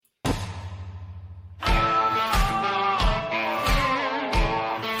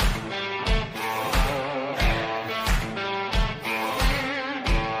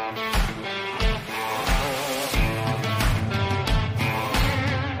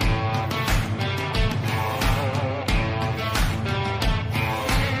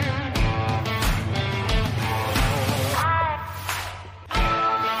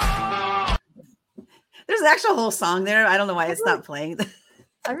actual whole song there. I don't know why it's not playing.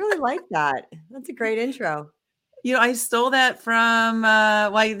 I really like that. That's a great intro. I stole that from,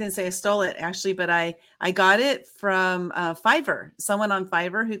 well, I didn't say I stole it actually, but I got it from Fiverr, someone on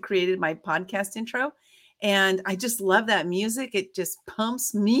Fiverr who created my podcast intro. And I just love that music. It just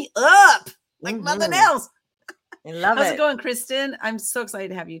pumps me up like nothing else. I love How's it going, Kristen? I'm so excited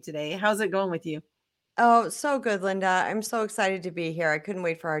to have you today. How's it going with you? Oh, so good, Linda. I'm so excited to be here. I couldn't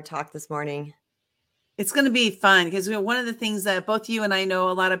wait for our talk this morning. It's going to be fun because one of the things that both you and I know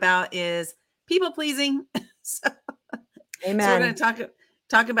a lot about is people pleasing. Amen. So we're going to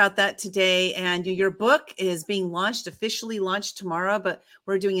talk about that today. And your book is being officially launched tomorrow, but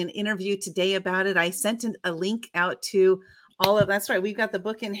we're doing an interview today about it. I sent a link out to that's right. We've got the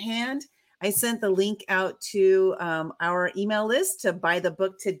book in hand. I sent the link out to our email list to buy the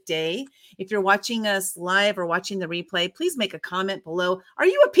book today. If you're watching us live or watching the replay, please make a comment below. Are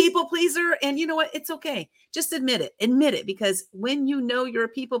you a people pleaser? And you know what? It's okay. Just admit it, because when you know you're a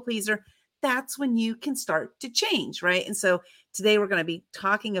people pleaser, that's when you can start to change, right? And so today we're going to be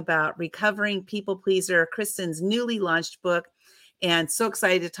talking about Recovering People Pleaser, Kristen's newly launched book. And so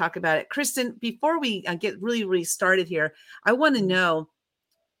excited to talk about it. Kristen, before we get really started here, I want to know,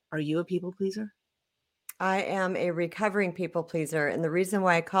 are you a people pleaser? I am a recovering people pleaser. And the reason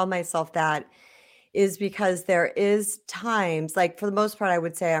why I call myself that is because there is times, like for the most part, I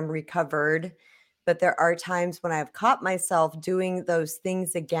would say I'm recovered, but there are times when I've caught myself doing those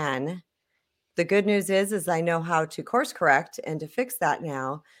things again. The good news is I know how to course correct and to fix that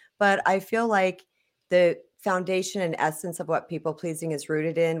now. But I feel like the foundation and essence of what people pleasing is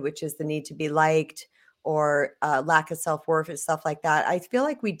rooted in, which is the need to be liked or lack of self-worth and stuff like that. I feel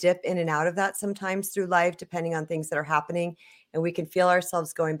like we dip in and out of that sometimes through life, depending on things that are happening. And we can feel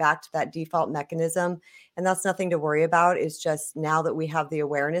ourselves going back to that default mechanism. And that's nothing to worry about. It's just now that we have the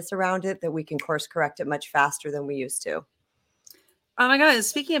awareness around it, that we can course correct it much faster than we used to. Oh my God.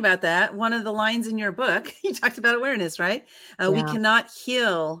 Speaking about that, one of the lines in your book, you talked about awareness, right? We cannot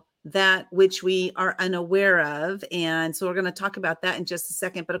heal that which we are unaware of. And so we're going to talk about that in just a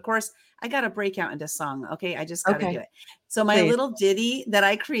second. But of course, I got to break out into song. Okay. I just got to do it. So my little ditty that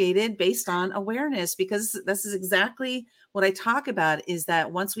I created based on awareness, because this is exactly what I talk about, is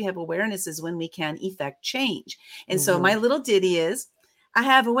that once we have awareness is when we can effect change. And so my little ditty is, I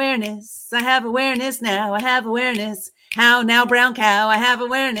have awareness now. I have awareness. How now, brown cow? I have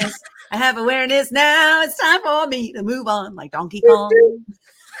awareness. I have awareness now. It's time for me to move on like Donkey Kong.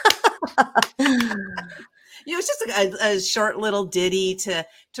 It's just a short little ditty to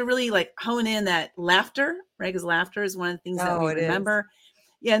really like hone in that laughter, right? Because laughter is one of the things that we remember.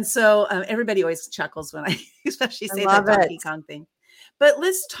 Yeah, and so everybody always chuckles when I especially say that Donkey Kong thing. But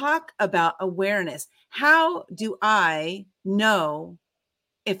let's talk about awareness. How do I know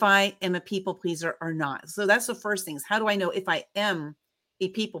if I am a people pleaser or not? So that's the first thing, is how do I know if I am a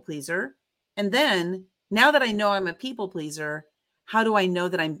people pleaser? And then now that I know I'm a people pleaser, how do I know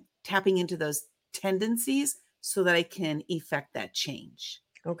that I'm tapping into those tendencies so that I can effect that change?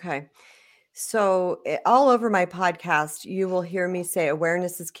 Okay. So all over my podcast, you will hear me say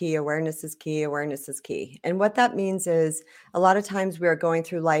awareness is key, awareness is key, awareness is key. And what that means is a lot of times we are going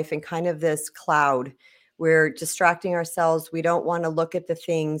through life in kind of this cloud. We're distracting ourselves. We don't want to look at the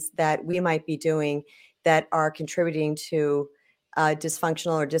things that we might be doing that are contributing to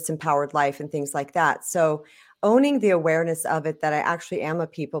dysfunctional or disempowered life and things like that. So owning the awareness of it, that I actually am a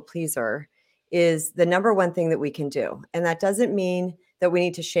people pleaser, is the number one thing that we can do. And that doesn't mean that we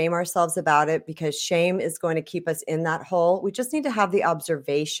need to shame ourselves about it, because shame is going to keep us in that hole. We just need to have the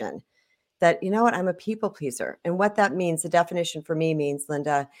observation that, you know what, I'm a people pleaser. And what that means, the definition for me means,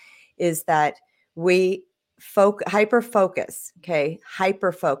 Linda, is that we hyper focus,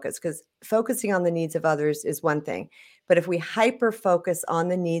 because focusing on the needs of others is one thing. But if we hyper focus on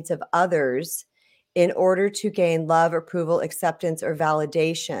the needs of others in order to gain love, approval, acceptance, or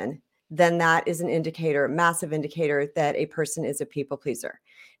validation, then that is an indicator, a massive indicator, that a person is a people pleaser.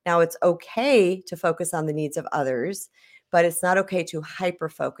 Now, it's okay to focus on the needs of others, but it's not okay to hyper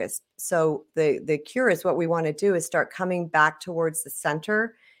focus. So the cure is, what we want to do is start coming back towards the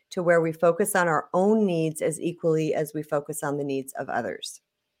center, to where we focus on our own needs as equally as we focus on the needs of others.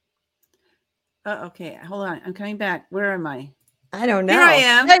 Okay, hold on. I'm coming back. Where am I? I don't know. Here I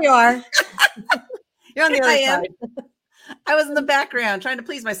am. There you are. You're on the other side. I was in the background trying to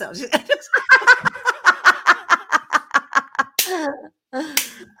please myself. Oh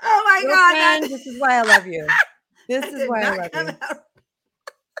my God. This is why I love you. This is why I love you.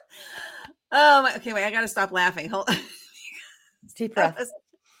 Oh my, okay, wait, I got to stop laughing. Hold on. Deep breath.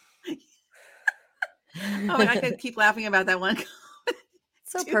 Oh, I could keep laughing about that one.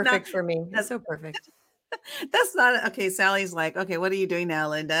 So perfect for me. It's so perfect. That's not okay. Sally's like, okay, what are you doing now,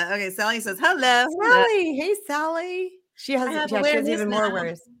 Linda? Okay, Sally says, hello. Hello. Sally, hey Sally. She I has, have yeah, she has awareness even more now.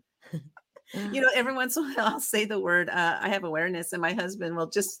 awareness. Every once in a while I'll say the word, I have awareness, and my husband will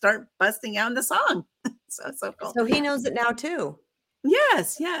just start busting out in the song. So cool. So he knows it now too.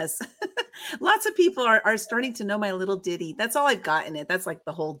 Yes, yes. Lots of people are starting to know my little ditty. That's all I've got in it. That's like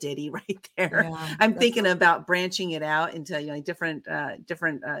the whole ditty right there. Yeah, I'm that's thinking about branching it out into different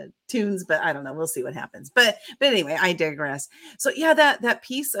tunes, but I don't know. We'll see what happens. But anyway, I digress. So yeah, that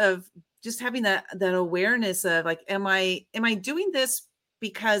piece of just having that awareness of like, am I doing this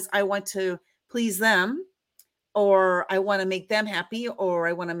because I want to please them, or I want to make them happy, or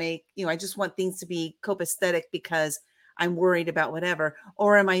I want to make, I just want things to be copacetic because I'm worried about whatever,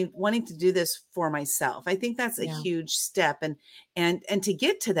 or am I wanting to do this for myself? I think that's a yeah. huge step. And to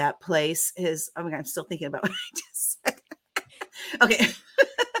get to that place is, oh my God, I'm still thinking about what I just said. Okay.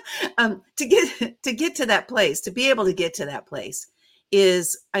 To get to that place, to be able to get to that place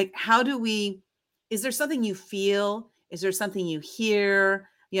is like, is there something you feel? Is there something you hear?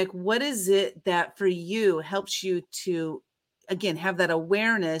 Like, what is it that for you helps you to, again, have that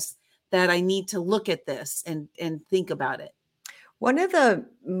awareness that I need to look at this and think about it? One of the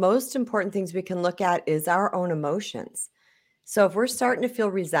most important things we can look at is our own emotions. So if we're starting to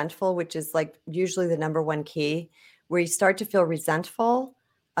feel resentful, which is like usually the number one key, where you start to feel resentful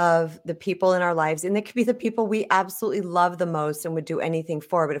of the people in our lives, and it could be the people we absolutely love the most and would do anything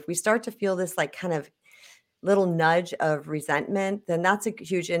for. But if we start to feel this like kind of little nudge of resentment, then that's a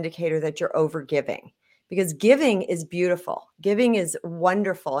huge indicator that you're over giving, because giving is beautiful. Giving is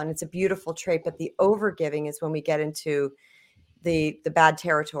wonderful and it's a beautiful trait, but the over giving is when we get into the bad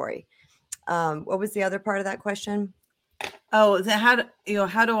territory. What was the other part of that question? Oh, how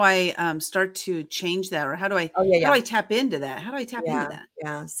do I start to change that, or Oh, yeah, how do yeah. I tap into that? How do I tap into Yeah, that?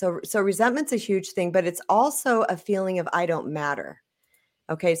 yeah. So resentment's a huge thing, but it's also a feeling of I don't matter.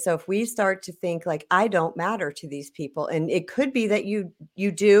 Okay, so if we start to think like I don't matter to these people, and it could be that you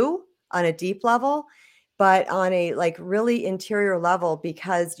do on a deep level, but on a like really interior level,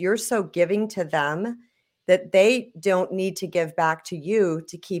 because you're so giving to them that they don't need to give back to you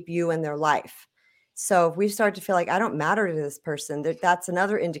to keep you in their life. So if we start to feel like I don't matter to this person, that's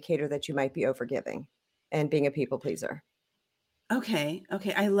another indicator that you might be overgiving and being a people pleaser. Okay.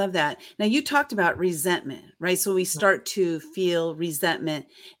 Okay. I love that. Now you talked about resentment, right? So we start to feel resentment.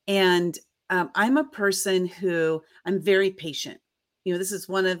 And I'm a person who I'm very patient. This is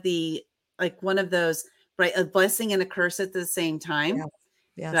one of those, right? A blessing and a curse at the same time. Yes.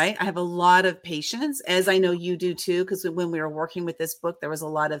 Yes. Right. I have a lot of patience, as I know you do too, because when we were working with this book, there was a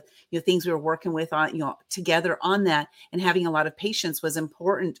lot of, things we were working with on, together on that, and having a lot of patience was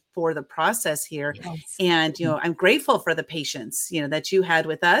important for the process here. Yes. And, I'm grateful for the patience, that you had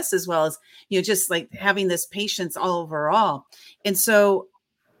with us, as well as, just like having this patience all overall. And so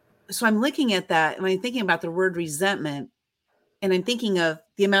I'm looking at that and I'm thinking about the word resentment, and I'm thinking of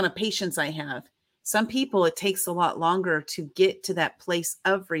the amount of patience I have. Some people, it takes a lot longer to get to that place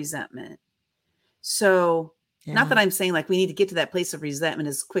of resentment. So, not Yeah. that I'm saying like we need to get to that place of resentment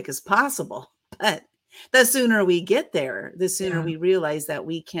as quick as possible, but the sooner we get there, the sooner Yeah. we realize that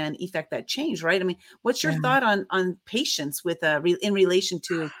we can effect that change, right? I mean, what's your Yeah. thought on patience with in relation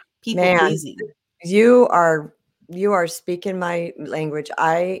to people Man, pleasing? you are you are speaking my language.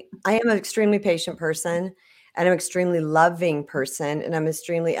 I am an extremely patient person, and I'm extremely loving person, and I'm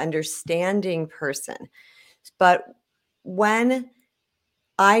extremely understanding person. But when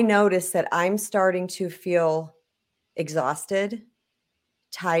I notice that I'm starting to feel exhausted,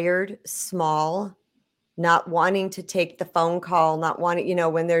 tired, small, not wanting to take the phone call, not wanting,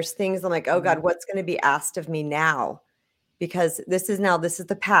 when there's things I'm like, "Oh God, Mhm. what's going to be asked of me now?" Because this is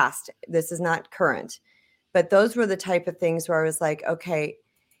the past. This is not current. But those were the type of things where I was like, okay,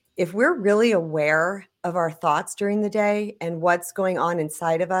 if we're really aware of our thoughts during the day and what's going on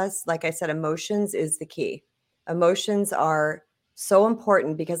inside of us, like I said, emotions is the key. Emotions are so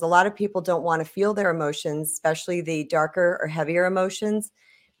important because a lot of people don't want to feel their emotions, especially the darker or heavier emotions,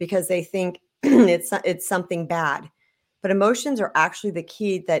 because they think it's something bad. But emotions are actually the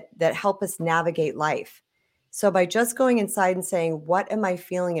key that help us navigate life. So by just going inside and saying, what am I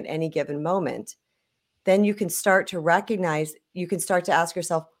feeling at any given moment? Then you can start to recognize, you can start to ask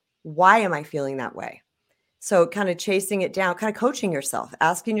yourself, why am I feeling that way? So kind of chasing it down, kind of coaching yourself,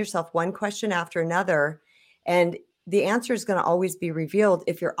 asking yourself one question after another. And the answer is going to always be revealed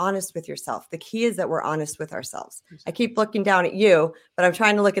if you're honest with yourself. The key is that we're honest with ourselves. I keep looking down at you, but I'm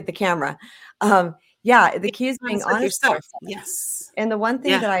trying to look at the camera. Yeah, the Being key is being honest with honest with yourself. ourselves. Yes. And the one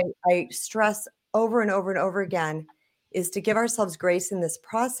thing Yeah. that I stress over and over and over again is to give ourselves grace in this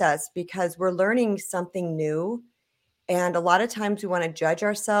process because we're learning something new. And a lot of times we want to judge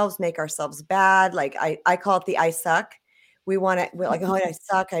ourselves, make ourselves bad. Like I call it the I suck. We're like, oh, I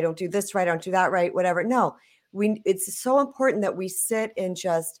suck. I don't do this right. I don't do that right. Whatever. No, it's so important that we sit in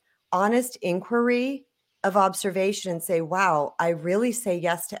just honest inquiry of observation and say, wow, I really say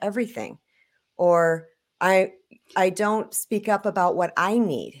yes to everything. Or I don't speak up about what I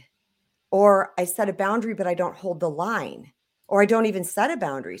need. Or I set a boundary, but I don't hold the line. Or I don't even set a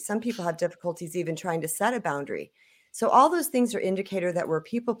boundary. Some people have difficulties even trying to set a boundary. So all those things are indicator that we're a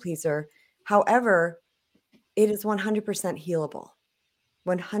people pleaser. However, it is 100% healable.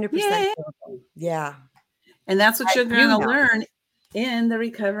 100% Yay. healable. Yeah. And that's what you're going to know. learn in the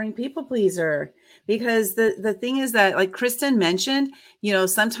Recovering People Pleaser. Because the thing is that, like Kristen mentioned,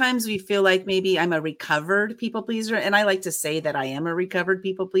 sometimes we feel like maybe I'm a recovered people pleaser. And I like to say that I am a recovered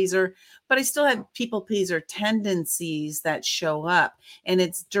people pleaser, but I still have people pleaser tendencies that show up. And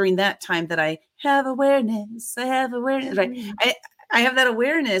it's during that time that I have awareness. Right? I have that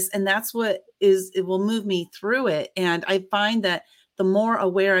awareness, and that's what it will move me through it. And I find that the more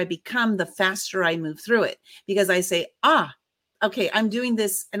aware I become, the faster I move through it, because I say, okay, I'm doing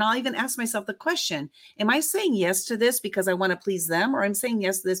this. And I'll even ask myself the question, am I saying yes to this because I want to please them? Or I'm saying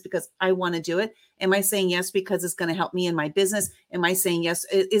yes to this because I want to do it? Am I saying yes because it's going to help me in my business? Am I saying yes?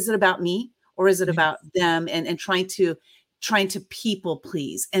 Is it about me, or is it about them and trying to people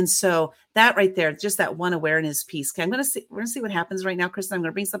please? And so that right there, just that one awareness piece. Okay, we're going to see what happens right now, Kristen. I'm going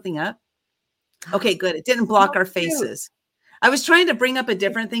to bring something up. Okay, good. It didn't block our faces. I was trying to bring up a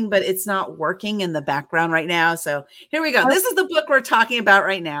different thing, but it's not working in the background right now. So here we go. This is the book we're talking about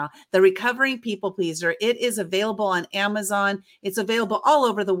right now, The Recovering People Pleaser. It is available on Amazon. It's available all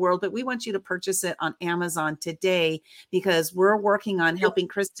over the world, but we want you to purchase it on Amazon today because we're working on helping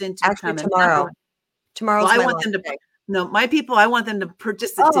Kristen to actually come tomorrow. Tomorrow's I want them to day. No, my people, I want them to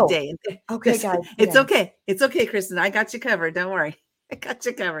purchase it today. Okay, guys. It's okay. It's okay, Kristen. I got you covered. Don't worry. I got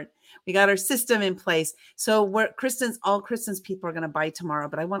you covered. We got our system in place. So all Kristen's people are going to buy tomorrow,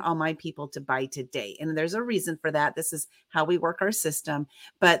 but I want all my people to buy today. And there's a reason for that. This is how we work our system.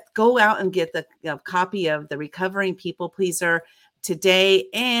 But go out and get the copy of The Recovering People Pleaser today.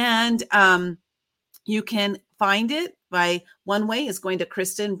 And you can find it by one way is going to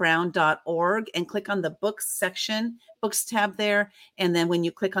kristenbrown.org and click on the books section, books tab there. And then when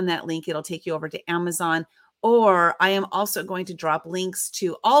you click on that link, it'll take you over to Amazon. Or I am also going to drop links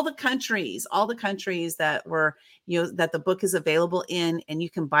to all the countries that that the book is available in, and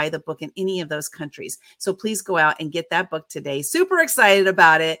you can buy the book in any of those countries. So please go out and get that book today. Super excited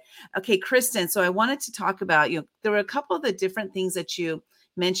about it. Okay, Kristen. So I wanted to talk about, there were a couple of the different things that you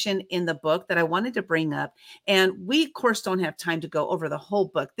mentioned in the book that I wanted to bring up. And we, of course, don't have time to go over the whole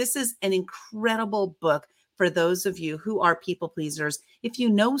book. This is an incredible book for those of you who are people pleasers. If you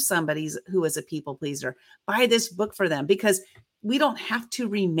know somebody who is a people pleaser, buy this book for them, because we don't have to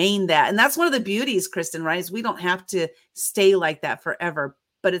remain that. And that's one of the beauties, Kristen, right? Is we don't have to stay like that forever,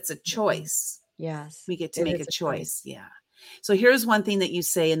 but it's a choice. Yes. We get to make a choice. Yeah. So here's one thing that you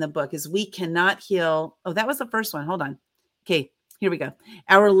say in the book is we cannot heal. Oh, that was the first one. Hold on. Okay, here we go.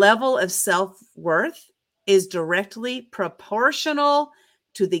 Our level of self-worth is directly proportional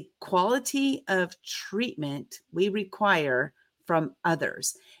to the quality of treatment we require from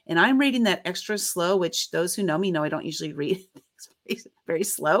others. And I'm reading that extra slow, which those who know me know I don't usually read things very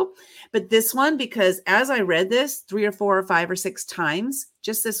slow. But this one, because as I read this 3 or 4 or 5 or 6 times,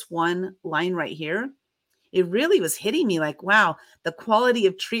 just this one line right here, it really was hitting me like, wow, the quality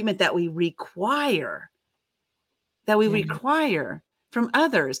of treatment that we require from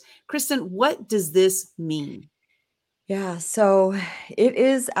others. Kristen, what does this mean? Yeah, so it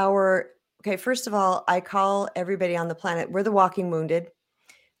is okay, first of all, I call everybody on the planet, we're the walking wounded,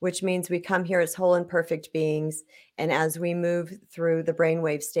 which means we come here as whole and perfect beings. And as we move through the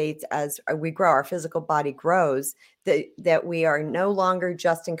brainwave states, as we grow, our physical body grows, that we are no longer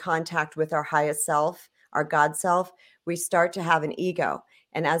just in contact with our highest self, our God self. We start to have an ego.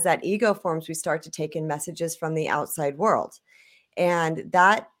 And as that ego forms, we start to take in messages from the outside world. And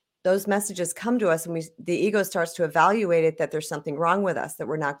those messages come to us, and the ego starts to evaluate it, that there's something wrong with us, that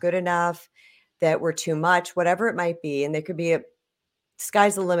we're not good enough, that we're too much, whatever it might be. And there could be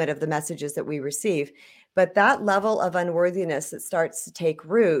sky's the limit of the messages that we receive. But that level of unworthiness that starts to take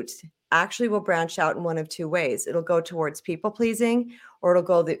root actually will branch out in one of 2 ways. It'll go towards people pleasing, or it'll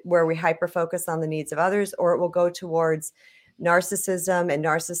go where we hyper focus on the needs of others, or it will go towards narcissism and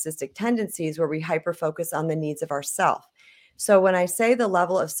narcissistic tendencies where we hyper focus on the needs of ourself. So when I say the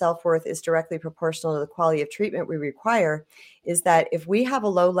level of self-worth is directly proportional to the quality of treatment we require, is that if we have a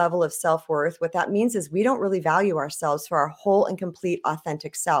low level of self-worth, what that means is we don't really value ourselves for our whole and complete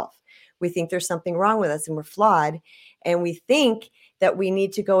authentic self. We think there's something wrong with us and we're flawed. And we think that we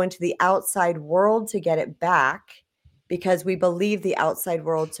need to go into the outside world to get it back because we believe the outside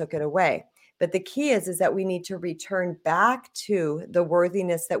world took it away. But the key is that we need to return back to the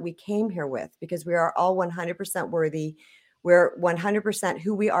worthiness that we came here with, because we are all 100% worthy. We're 100%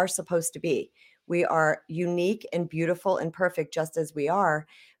 who we are supposed to be. We are unique and beautiful and perfect just as we are.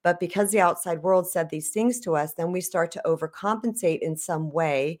 But because the outside world said these things to us, then we start to overcompensate in some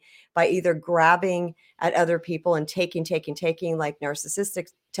way by either grabbing at other people and taking like narcissistic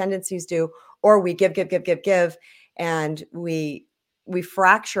tendencies do, or we give, and we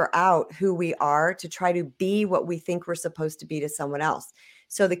fracture out who we are to try to be what we think we're supposed to be to someone else.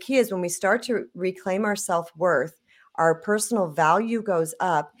 So the key is when we start to reclaim our self-worth, our personal value goes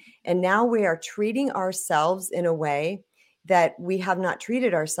up, and now we are treating ourselves in a way that we have not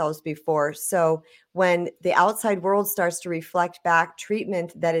treated ourselves before. So when the outside world starts to reflect back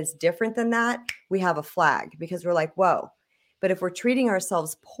treatment that is different than that, we have a flag, because we're like, whoa. But if we're treating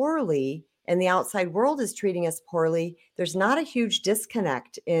ourselves poorly and the outside world is treating us poorly, there's not a huge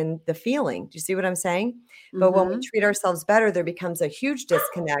disconnect in the feeling. Do you see what I'm saying? But when we treat ourselves better, there becomes a huge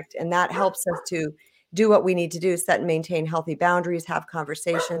disconnect, and that helps us to do what we need to do, set and maintain healthy boundaries, have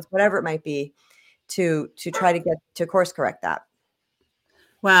conversations, whatever it might be, to try to get to course correct that.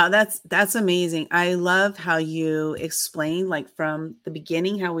 Wow, that's amazing. I love how you explain, like, from the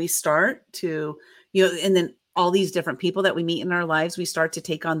beginning, how we start to, and then all these different people that we meet in our lives, we start to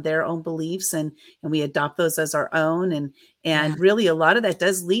take on their own beliefs and we adopt those as our own. And really a lot of that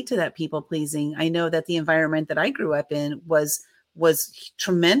does lead to that people pleasing. I know that the environment that I grew up in was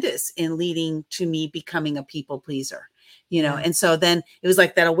tremendous in leading to me becoming a people pleaser, And so then it was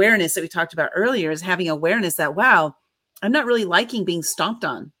like that awareness that we talked about earlier, is having awareness that, wow, I'm not really liking being stomped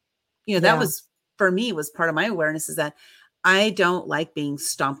on. That was, for me, was part of my awareness, is that I don't like being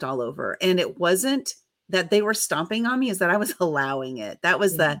stomped all over. And it wasn't that they were stomping on me, is that I was allowing it. That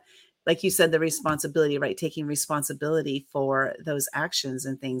was that, like you said, the responsibility, right? Taking responsibility for those actions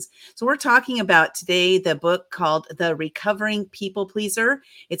and things. So we're talking about today the book called The Recovering People Pleaser.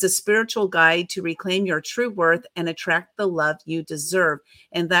 It's a spiritual guide to reclaim your true worth and attract the love you deserve.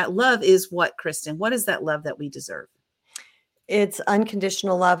 And that love is what, Kristen? What is that love that we deserve? It's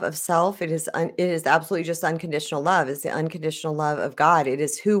unconditional love of self. It is absolutely just unconditional love. It's the unconditional love of God. It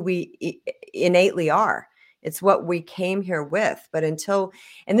is who we innately are. It's what we came here with. But and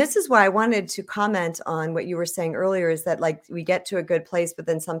this is why I wanted to comment on what you were saying earlier, is that, like, we get to a good place, but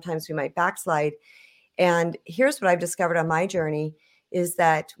then sometimes we might backslide. And here's what I've discovered on my journey, is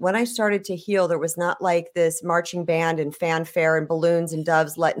that when I started to heal, there was not like this marching band and fanfare and balloons and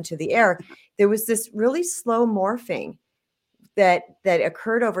doves let into the air. There was this really slow morphing that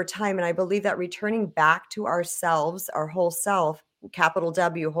occurred over time. And I believe that returning back to ourselves, our whole self, capital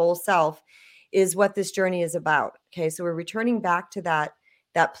W, whole self, is what this journey is about. Okay. So we're returning back to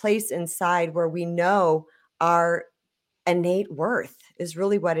that place inside where we know our innate worth is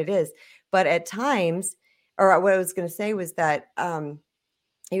really what it is. But at times, or what I was going to say was that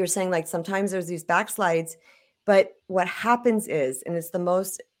you were saying, like, sometimes there's these backslides, but what happens is, and it's the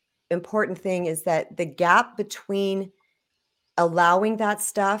most important thing, is that the gap between allowing that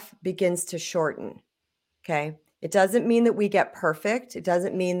stuff begins to shorten. Okay. It doesn't mean that we get perfect. It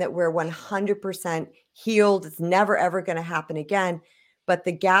doesn't mean that we're 100% healed. It's never, ever going to happen again. But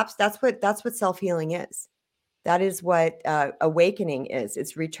the gaps, that's what self-healing is. That is what awakening is.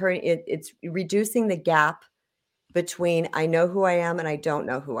 It's it's reducing the gap between I know who I am and I don't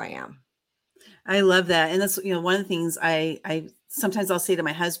know who I am. I love that. And that's, one of the things I sometimes I'll say to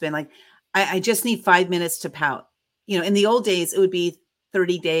my husband, like, I just need 5 minutes to pout. In the old days, it would be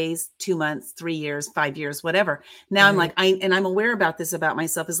 30 days, 2 months, 3 years, 5 years, whatever. Now I'm like, I'm aware about this about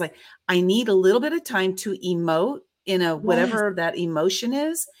myself, is like, I need a little bit of time to emote in whatever that emotion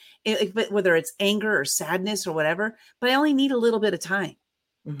is, whether it's anger or sadness or whatever, but I only need a little bit of time.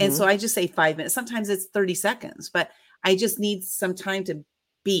 And so I just say 5 minutes. Sometimes it's 30 seconds, but I just need some time to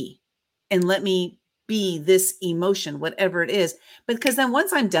be, and let me be this emotion, whatever it is. Because then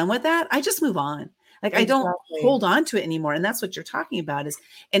once I'm done with that, I just move on. Like, I don't hold on to it anymore. And that's what you're talking about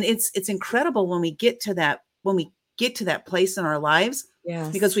and it's incredible when we get to that place in our lives,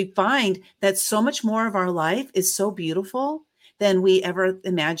 because we find that so much more of our life is so beautiful than we ever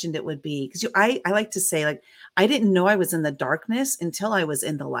imagined it would be. Because I like to say, like, I didn't know I was in the darkness until I was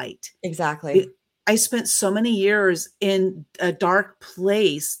in the light. Exactly. I spent so many years in a dark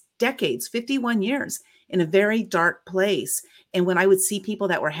place, decades, 51 years in a very dark place. And when I would see people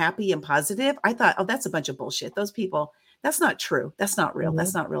that were happy and positive, I thought, oh, that's a bunch of bullshit. Those people, that's not true. That's not real. Mhm.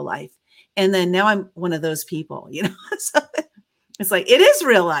 That's not real life. And then now I'm one of those people, so it's like, it is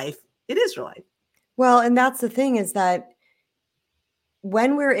real life. It is real life. Well, and that's the thing, is that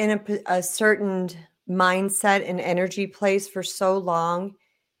when we're in a certain mindset and energy place for so long,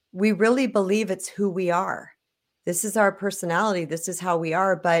 we really believe it's who we are. This is our personality. This is how we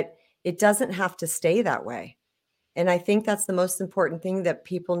are, but it doesn't have to stay that way. And I think that's the most important thing that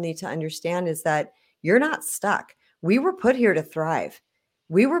people need to understand, is that you're not stuck. We were put here to thrive.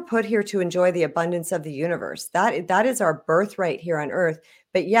 We were put here to enjoy the abundance of the universe. That is our birthright here on earth.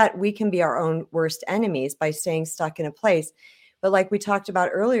 But yet we can be our own worst enemies by staying stuck in a place. But like we talked about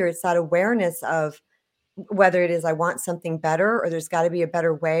earlier, it's that awareness of whether it is I want something better, or there's got to be a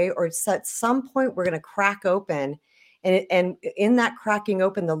better way, or it's at some point we're going to crack open, and in that cracking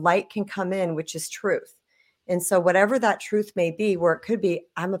open, the light can come in, which is truth. And so whatever that truth may be, where it could be,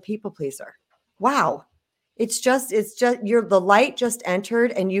 I'm a people pleaser. Wow. It's just the light just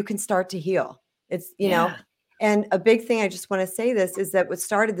entered, and you can start to heal. It's, Yeah. and a big thing, I just want to say this, is that what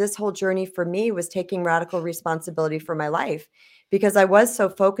started this whole journey for me was taking radical responsibility for my life, because I was so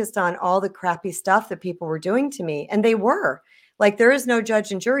focused on all the crappy stuff that people were doing to me. And they were like, there is no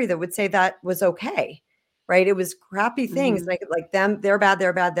judge and jury that would say that was okay. Right. It was crappy things, Mhm. like them. They're bad.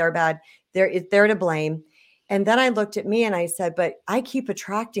 They're bad. They're bad. They're to blame. And then I looked at me and I said, but I keep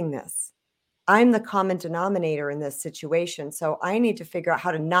attracting this. I'm the common denominator in this situation. So I need to figure out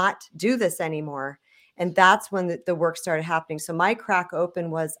how to not do this anymore. And that's when the work started happening. So my crack open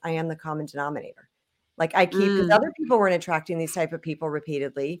was, I am the common denominator. Like I keep, because Mm. other people weren't attracting these type of people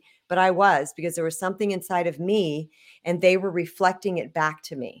repeatedly, but I was, because there was something inside of me and they were reflecting it back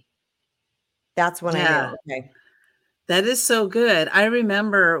to me. That's when I Yeah. knew, okay. That is so good. I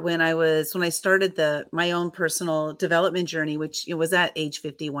remember when I started my own personal development journey, which it was at age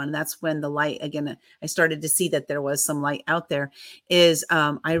 51. That's when the light, again, I started to see that there was some light out there. Is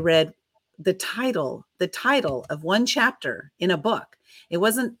I read the title of one chapter in a book. I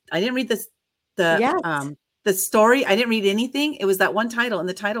didn't read Yes. the story. I didn't read anything. It was that one title, and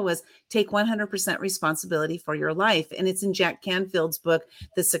the title was "Take 100% Responsibility for Your Life," and it's in Jack Canfield's book,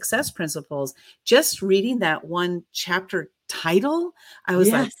 The Success Principles. Just reading that one chapter title, I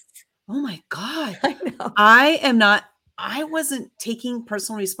was like, Yes. oh my God, I know. I wasn't taking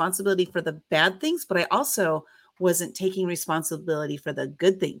personal responsibility for the bad things, but I also wasn't taking responsibility for the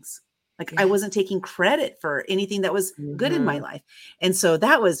good things. Like I Yes. wasn't taking credit for anything that was good in my Mhm. life. And so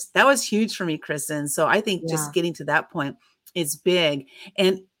that was huge for me, Kristen. So I think Yeah. just getting to that point is big.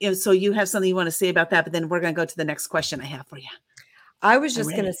 And so you have something you want to say about that, but then we're going to go to the next question I have for you. I was I'm just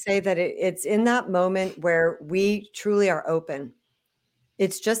going to ready. say that it's in that moment where we truly are open.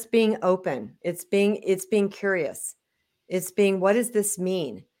 It's just being open. It's being curious. It's being, what does this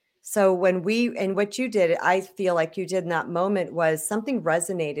mean? So and what you did, I feel like you did in that moment, was something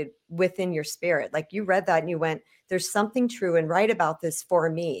resonated within your spirit. Like you read that and you went, there's something true and right about this for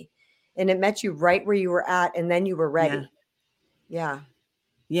me. And it met you right where you were at, and then you were Yeah. ready. Yeah.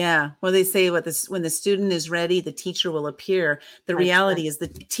 Yeah. Well, they say when the student is ready, the teacher will appear. The 100%. reality is the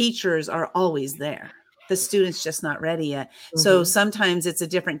teachers are always there. The student's just not ready yet. So Mhm. sometimes it's a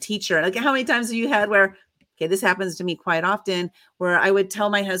different teacher. Like how many times have you had where, okay, this happens to me quite often, where I would tell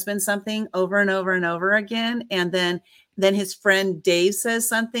my husband something over and over and over again. And then his friend Dave says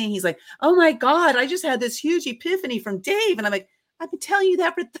something. He's like, oh my God, I just had this huge epiphany from Dave. And I'm like, I've been telling you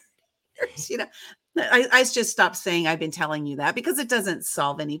that for 30 years. I just stopped saying I've been telling you that, because it doesn't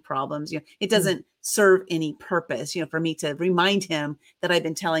solve any problems. It Mm. doesn't serve any purpose, for me to remind him that I've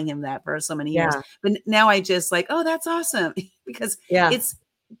been telling him that for so many years. Yeah. But now I just like, oh, that's awesome. Because Yeah. it's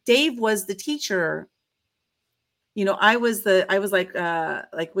Dave was the teacher. I was like,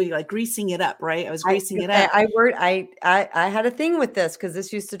 what do you like, greasing it up, right? I was I greasing could it say up. I had a thing with this, because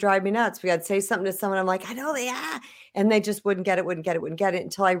this used to drive me nuts. We I'd say something to someone, I'm like, "I know, yeah," and they just wouldn't get it, wouldn't get it, wouldn't get it,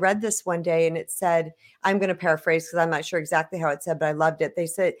 until I read this one day, and it said, I'm gonna paraphrase because I'm not sure exactly how it said, but I loved it. They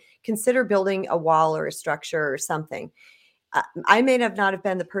said, "Consider building a wall or a structure or something." I may have not have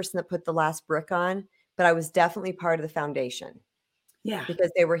been the person that put the last brick on, but I was definitely part of the foundation, Yeah.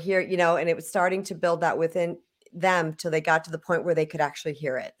 because they were here, and it was starting to build that within them till they got to the point where they could actually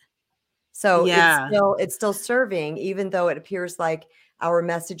hear it. So Yeah. it's still serving, even though it appears like our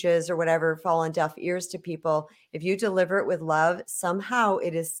messages or whatever fall on deaf ears to people. If you deliver it with love, somehow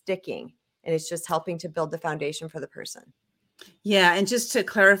it is sticking, and it's just helping to build the foundation for the person. Yeah, and just to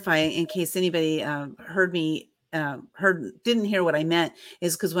clarify, in case anybody didn't hear what I meant,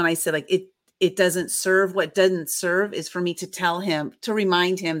 is because when I said like it doesn't serve, what doesn't serve is for me to tell him, to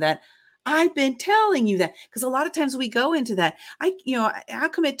remind him that I've been telling you that. Because a lot of times we go into that. How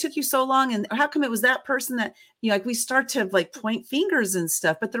come it took you so long? And how come it was that person that, like we start to like point fingers and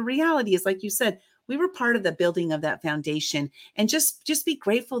stuff. But the reality is, like you said, we were part of the building of that foundation, and just be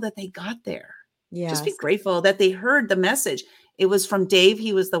grateful that they got there. Just be Yes. grateful that they heard the message. It was from Dave.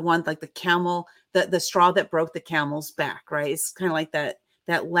 He was the one, like the camel, the straw that broke the camel's back, right? It's kind of like that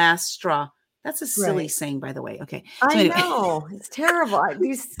last straw. That's a silly Right. saying, by the way. Okay. So I anyway, know. It's terrible.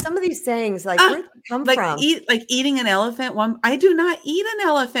 Some of these sayings, like, where'd they come from? like eating an elephant. I do not eat an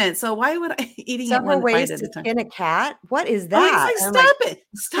elephant. So why would I eating it Several one bite ways at to a time? skin a cat? What is Oh, it's that? like, And I'm like, stop it.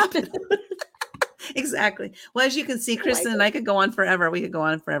 Stop it. Exactly. Well, as you can see, oh my Kristen and goodness. I could go on forever. We could go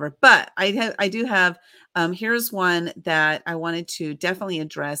on forever, but I do have, here's one that I wanted to definitely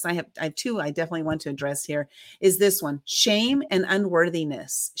address. I have two I definitely want to address here, is this one: shame and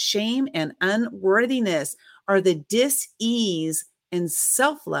unworthiness. Shame and unworthiness are the dis-ease, and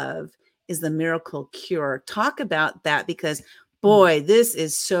self-love is the miracle cure. Talk about that, because Mm, boy, this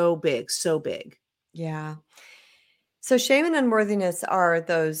is so big, so big. yeah. So shame and unworthiness are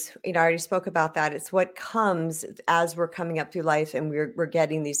those, I already spoke about that. It's what comes as we're coming up through life and we're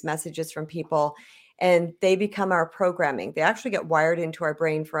getting these messages from people, and they become our programming. They actually get wired into our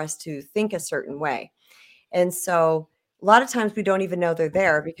brain for us to think a certain way. And so a lot of times we don't even know they're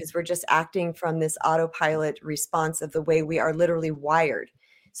there because we're just acting from this autopilot response of the way we are literally wired.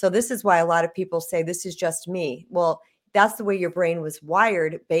 So this is why a lot of people say this is just me. Well, that's the way your brain was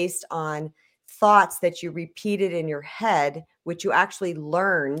wired based on thoughts that you repeated in your head, which you actually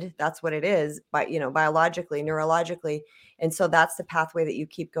learned. That's what it is, by, biologically, neurologically. And so that's the pathway that you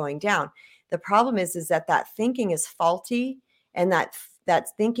keep going down. The problem is that thinking is faulty, and that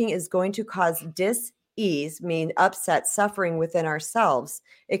thinking is going to cause dis-ease, mean upset, suffering within ourselves.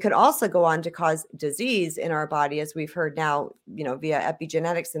 It could also go on to cause disease in our body, as we've heard now, via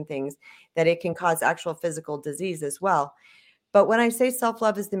epigenetics and things, that it can cause actual physical disease as well. But when I say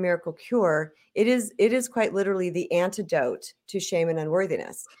self-love is the miracle cure, it is quite literally the antidote to shame and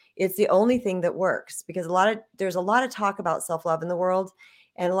unworthiness. It's the only thing that works, because there's a lot of talk about self-love in the world,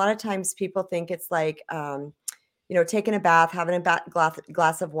 and a lot of times people think it's like taking a bath, having a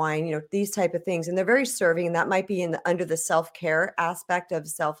glass of wine, these type of things. And they're very serving. And that might be under the self-care aspect of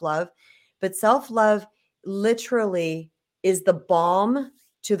self-love. But self-love literally is the balm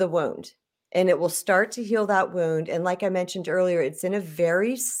to the wound, and it will start to heal that wound. And like I mentioned earlier, it's in a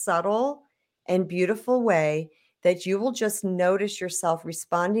very subtle and beautiful way that you will just notice yourself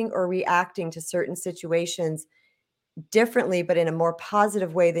responding or reacting to certain situations differently, but in a more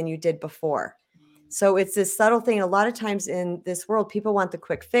positive way than you did before. So it's this subtle thing. A lot of times in this world, people want the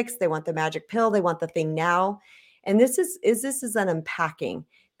quick fix. They want the magic pill. They want the thing now. And this is an unpacking.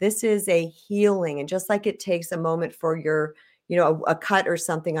 This is a healing. And just like it takes a moment for your, a cut or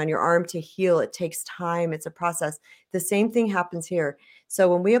something on your arm to heal, it takes time. It's a process. The same thing happens here. So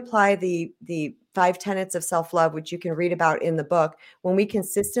when we apply the 5 tenets of self-love, which you can read about in the book, when we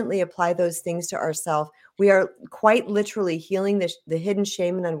consistently apply those things to ourselves, we are quite literally healing the hidden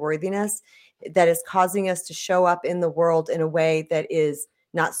shame and unworthiness that is causing us to show up in the world in a way that is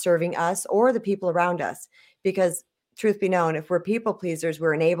not serving us or the people around us. Because truth be known, if we're people pleasers,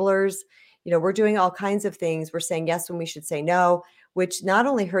 we're enablers, we're doing all kinds of things. We're saying yes when we should say no, which not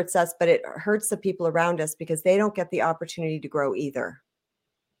only hurts us, but it hurts the people around us because they don't get the opportunity to grow either.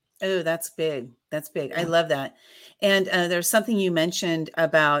 Oh, that's big. That's big. I Yeah. love that. And there's something you mentioned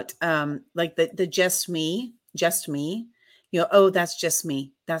about like the just me, oh, that's just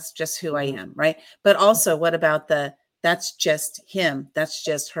me. That's just who I Mhm. am. Right. But also, what about that's just him. That's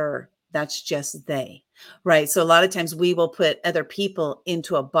just her. That's just they. Right. So a lot of times we will put other people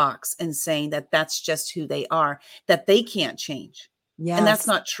into a box and saying that that's just who they are, that they can't change. And that's Yes.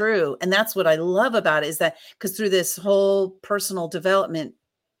 not true. And that's what I love about it, is that because through this whole personal development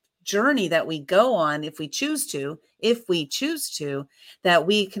journey that we go on, if we choose to, that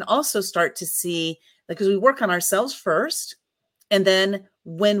we can also start to see, because we work on ourselves first, and then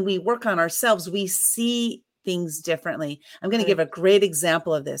when we work on ourselves, we see things differently. I'm going to Right. give a great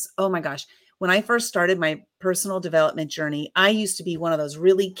example of this. Oh my gosh, when I first started my personal development journey, I used to be one of those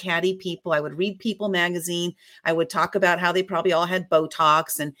really catty people. I would read People magazine. I would talk about how they probably all had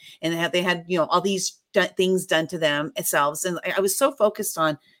Botox, and how they had all these things done to themselves, and I was so focused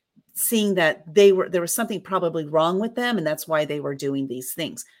on seeing that there was something probably wrong with them, and that's why they were doing these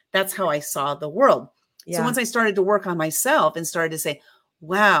things. That's how I saw the world. So Yeah. once I started to work on myself and started to say,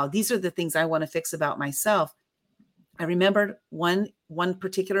 wow, these are the things I want to fix about myself, I remembered one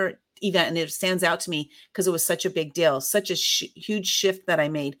particular event, and it stands out to me because it was such a big deal, such a huge shift that I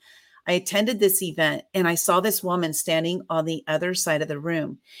made. I attended this event and I saw this woman standing on the other side of the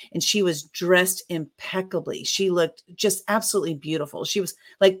room, and she was dressed impeccably. She looked just absolutely beautiful. She was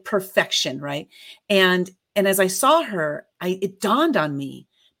like perfection, right? And as I saw her, it dawned on me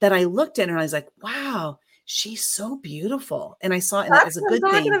that I looked at her and I was like, wow, she's so beautiful. And I saw it That's as a what I'm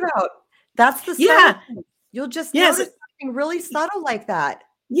good talking thing. about. That's the Yeah. subtle. You'll just Yes. notice something really subtle like that.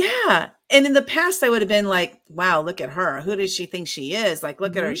 Yeah. And in the past, I would have been like, wow, look at her. Who does she think she is? Like,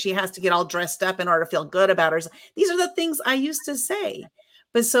 look at her. Mhm. She has to get all dressed up in order to feel good about herself. These are the things I used to say.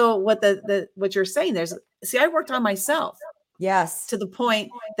 But so what you're saying, I worked on myself Yes. to the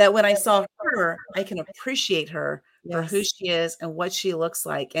point that when I saw her, I can appreciate her for who Yes. she is and what she looks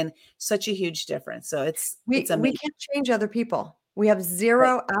like. And such a huge difference. So it's We amazing. can't change other people. We have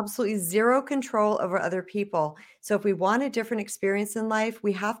Right. absolutely zero control over other people. So if we want a different experience in life,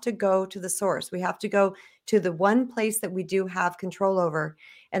 we have to go to the source. We have to go to the one place that we do have control over.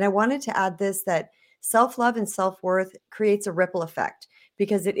 And I wanted to add this, that self-love and self-worth creates a ripple effect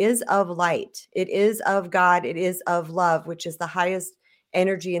because it is of light. It is of God. It is of love, which is the highest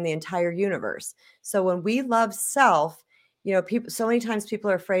energy in the entire universe. So when we love self, people, so many times people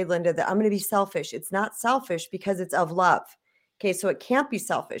are afraid, Linda, that I'm going to be selfish. It's not selfish because it's of love. Okay. So it can't be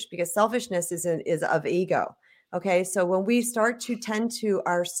selfish because selfishness is of ego. Okay. So when we start to tend to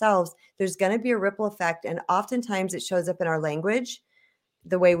ourselves, there's going to be a ripple effect. And oftentimes it shows up in our language,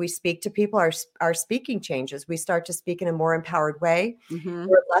 the way we speak to people, our speaking changes. We start to speak in a more empowered way. Mm-hmm.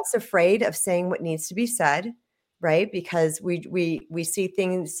 We're less afraid of saying what needs to be said, right? Because we see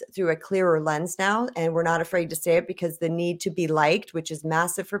things through a clearer lens now, and we're not afraid to say it because the need to be liked, which is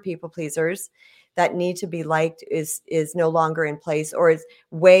massive for people pleasers, that need to be liked is no longer in place, or is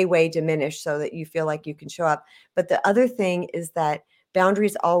way diminished, so that you feel like you can show up. But the other thing is that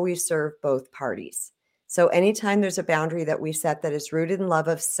boundaries always serve both parties. So anytime there's a boundary that we set that is rooted in love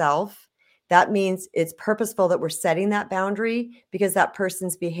of self, that means it's purposeful that we're setting that boundary because that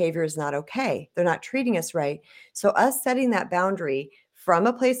person's behavior is not okay. They're not treating us right. So us setting that boundary from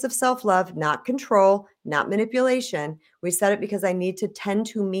a place of self-love, not control, not manipulation, we set it because I need to tend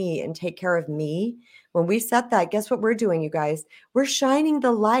to me and take care of me. When we set that, guess what we're doing, you guys? We're shining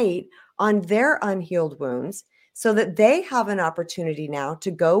the light on their unhealed wounds so that they have an opportunity now to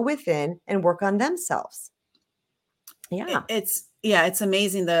go within and work on themselves. Yeah. It's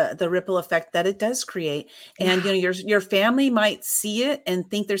amazing the ripple effect that it does create. And Yeah. your family might see it and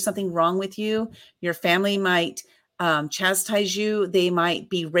think there's something wrong with you. Your family might chastise you, they might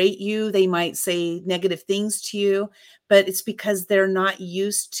berate you, they might say negative things to you, but it's because they're not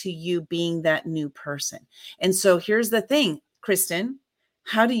used to you being that new person. And so here's the thing, Kristen,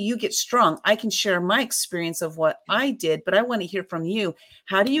 how do you get strong? I can share my experience of what I did, but I want to hear from you.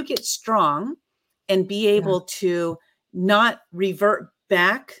 How do you get strong and be Yeah. able to not revert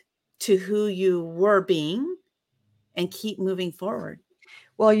back to who you were being and keep moving forward?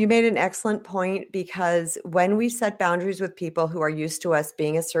 Well, you made an excellent point, because when we set boundaries with people who are used to us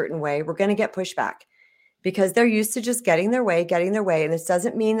being a certain way, we're going to get pushback because they're used to just getting their way, getting their way. And this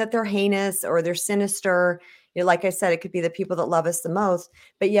doesn't mean that they're heinous or they're sinister. Like I said, it could be the people that love us the most,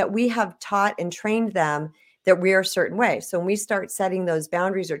 but yet we have taught and trained them that we are a certain way. So when we start setting those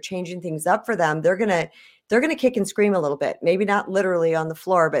boundaries or changing things up for them, they're gonna kick and scream a little bit. Maybe not literally on the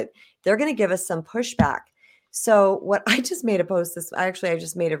floor, but they're gonna give us some pushback. So what I just made a post this actually I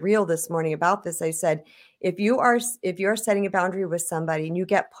just made a reel this morning about this. I said, if you're setting a boundary with somebody and you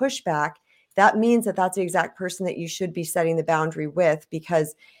get pushback, that means that that's the exact person that you should be setting the boundary with,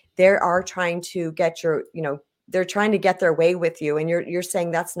 because they are trying to get they're trying to get their way with you, and you're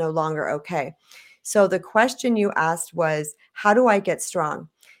saying that's no longer okay. So the question you asked was, how do I get strong?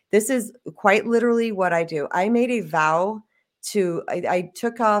 This is quite literally what I do. I made a vow I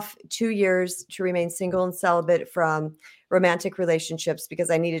took off 2 years to remain single and celibate from romantic relationships because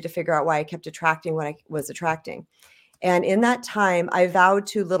I needed to figure out why I kept attracting what I was attracting. And in that time, I vowed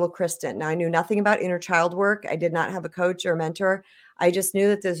to little Kristen. Now, I knew nothing about inner child work. I did not have a coach or a mentor. I just knew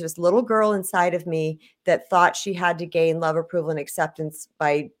that there's this little girl inside of me that thought she had to gain love, approval, and acceptance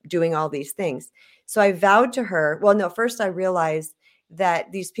by doing all these things. So I vowed to her. Well, no, first I realized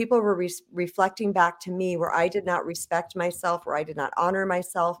that these people were reflecting back to me where I did not respect myself, where I did not honor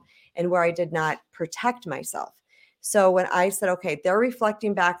myself, and where I did not protect myself. So when I said, okay, they're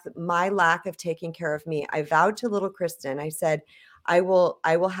reflecting back my lack of taking care of me, I vowed to little Kristen. I said, I will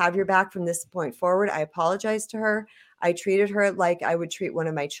have your back from this point forward. I apologized to her. I treated her like I would treat one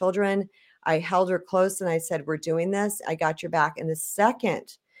of my children. I held her close and I said, we're doing this. I got your back. And the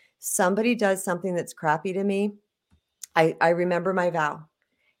second somebody does something that's crappy to me, I remember my vow.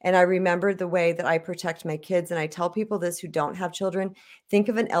 And I remembered the way that I protect my kids. And I tell people this who don't have children, think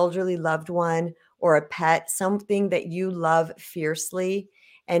of an elderly loved one or a pet, something that you love fiercely,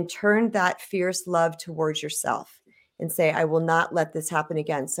 and turn that fierce love towards yourself and say, I will not let this happen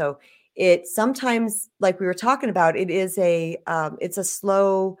again. So it sometimes, like we were talking about, it's a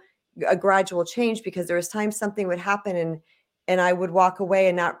slow, a gradual change, because there was times something would happen and I would walk away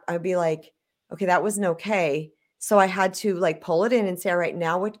and not, I'd be like, okay, that wasn't okay. So I had to like pull it in and say, all right,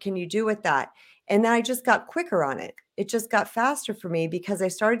 now what can you do with that? And then I just got quicker on it. It just got faster for me because I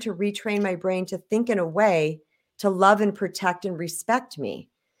started to retrain my brain to think in a way to love and protect and respect me.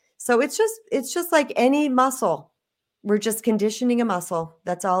 So it's just like any muscle. We're just conditioning a muscle.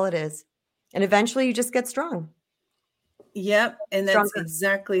 That's all it is. And eventually you just get strong. Yep. And Stronger.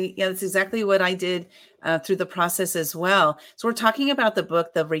 that's exactly what I did through the process as well. So we're talking about the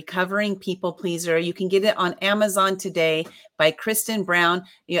book, The Recovering People Pleaser. You can get it on Amazon today by Kristen Brown,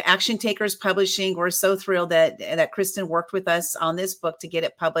 Action Takers Publishing. We're so thrilled that Kristen worked with us on this book to get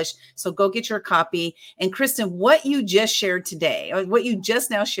it published. So go get your copy. And Kristen, what you just shared today, or what you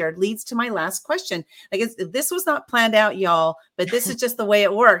just now shared, leads to my last question. I guess this was not planned out, y'all, but this is just the way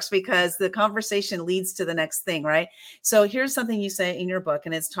it works, because the conversation leads to the next thing, right? So here's something you say in your book,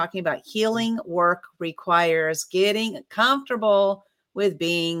 and it's talking about healing work requires getting comfortable with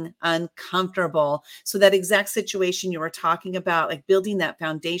being uncomfortable. So that exact situation you were talking about, like building that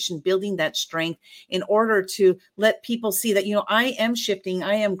foundation, building that strength in order to let people see that, I am shifting,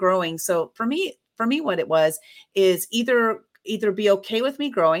 I am growing. So for me, what it was is either be okay with me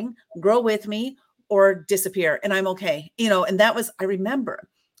growing, grow with me, or disappear. And I'm okay. And that was, I remember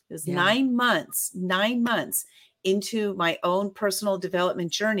it was 9 months into my own personal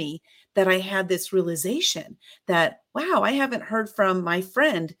development journey that I had this realization that, wow, I haven't heard from my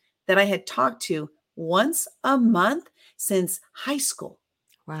friend that I had talked to once a month since high school.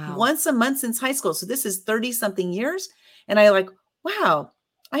 Wow. Once a month since high school. So this is 30 something years. And I like, wow,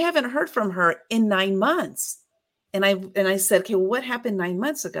 I haven't heard from her in 9 months. And I said, okay, well, what happened 9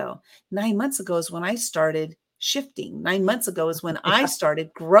 months ago? 9 months ago is when I started shifting. 9 months ago is when I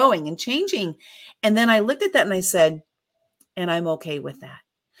started growing and changing. And then I looked at that and I said, and I'm okay with that.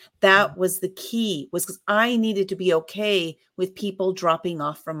 That was the key, was because I needed to be okay with people dropping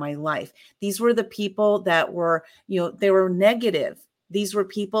off from my life. These were the people that were, they were negative. These were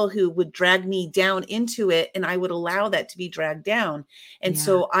people who would drag me down into it, and I would allow that to be dragged down. And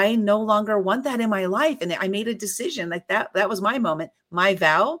so I no longer want that in my life. And I made a decision like that. That was my moment. My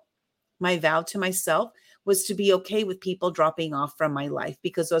vow to myself was to be okay with people dropping off from my life,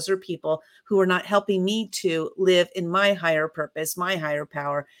 because those are people who are not helping me to live in my higher purpose, my higher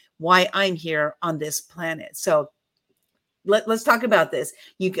power, why I'm here on this planet. So let's talk about this.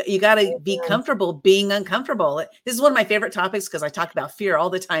 You got to be comfortable being uncomfortable. This is one of my favorite topics because I talk about fear all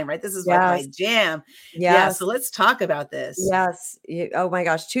the time, right? This is like my jam. Yes. Yeah. So let's talk about this. Yes. Oh my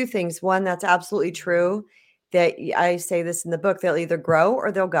gosh. Two things. One, that's absolutely true. That I say this in the book, they'll either grow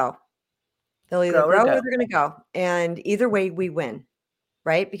or they'll go. They'll either grow or they're going to go. And either way we win,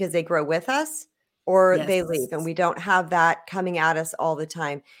 right? Because they grow with us or they leave. And we don't have that coming at us all the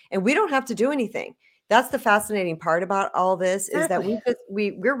time. And we don't have to do anything. That's the fascinating part about all this, is that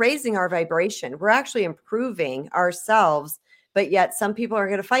we're raising our vibration. We're actually improving ourselves, but yet some people are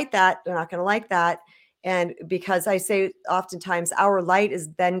going to fight that. They're not going to like that. And because I say oftentimes our light is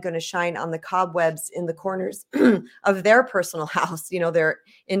then going to shine on the cobwebs in the corners of their personal house, their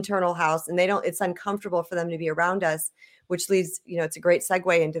internal house, and it's uncomfortable for them to be around us, which leads, it's a great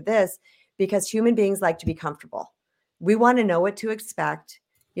segue into this, because human beings like to be comfortable. We want to know what to expect.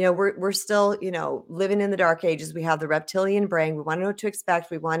 We're still, living in the dark ages. We have the reptilian brain. We want to know what to expect.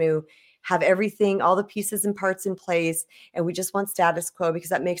 We want to have everything, all the pieces and parts in place. And we just want status quo because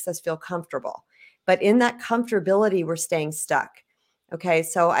that makes us feel comfortable. But in that comfortability, we're staying stuck. Okay.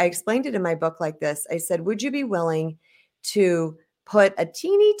 So I explained it in my book like this. I said, would you be willing to put a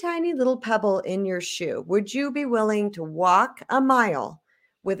teeny tiny little pebble in your shoe? Would you be willing to walk a mile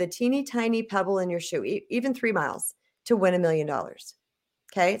with a teeny tiny pebble in your shoe, even 3 miles, to win $1 million?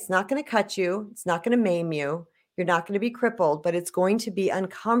 Okay. It's not going to cut you. It's not going to maim you. You're not going to be crippled, but it's going to be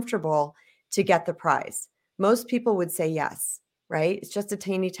uncomfortable to get the prize. Most people would say yes, right? It's just a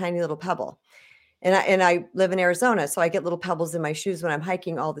teeny tiny little pebble. And I live in Arizona, so I get little pebbles in my shoes when I'm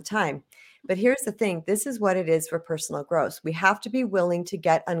hiking all the time. But here's the thing. This is what it is for personal growth. We have to be willing to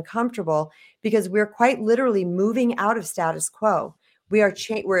get uncomfortable, because we're quite literally moving out of status quo. We're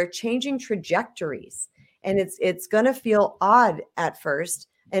changing trajectories, and it's going to feel odd at first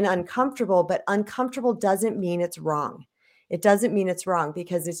and uncomfortable, but uncomfortable doesn't mean it's wrong. It doesn't mean it's wrong,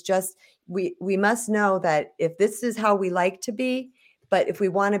 because it's just, we must know that if this is how we like to be, But if we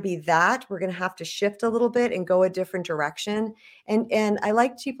want to be that, we're going to have to shift a little bit and go a different direction. And I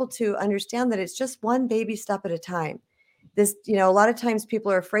like people to understand that it's just one baby step at a time. This, a lot of times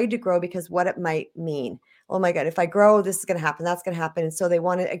people are afraid to grow because what it might mean. Oh my God, if I grow, this is going to happen, that's going to happen. And so they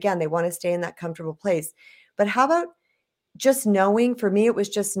want to stay in that comfortable place. But how about just knowing, for me, it was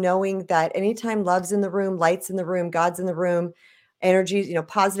just knowing that anytime love's in the room, light's in the room, God's in the room, energy,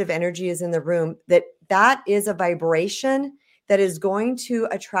 positive energy is in the room, that is a vibration that is going to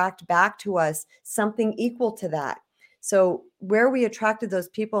attract back to us something equal to that. So where we attracted those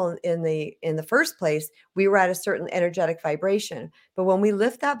people in the first place, we were at a certain energetic vibration. But when we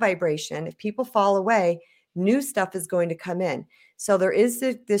lift that vibration, if people fall away, new stuff is going to come in. So there is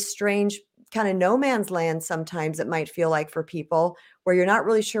this strange kind of no man's land sometimes, it might feel like, for people, where you're not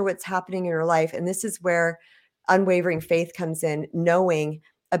really sure what's happening in your life. And this is where unwavering faith comes in, knowing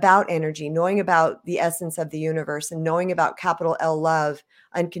about energy, knowing about the essence of the universe, and knowing about capital L love,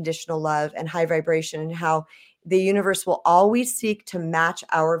 unconditional love, and high vibration, and how the universe will always seek to match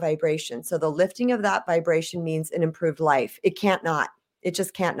our vibration. So the lifting of that vibration means an improved life. It can't not. It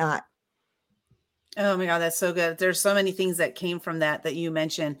just can't not. Oh my God, that's so good. There's so many things that came from that you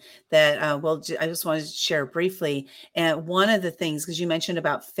mentioned that, I just wanted to share briefly. And one of the things, because you mentioned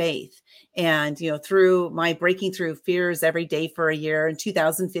about faith, and, through my breaking through fears every day for a year, in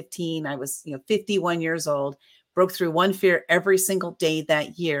 2015, I was, 51 years old, broke through one fear every single day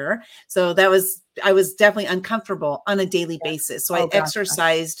that year. So I was definitely uncomfortable on a daily basis. So I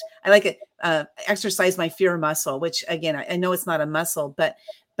exercised, exercise my fear muscle, which again, I know it's not a muscle, but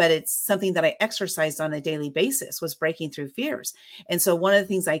it's something that I exercised on a daily basis, was breaking through fears. And so one of the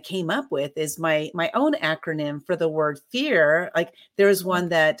things I came up with is my own acronym for the word fear. Like there's one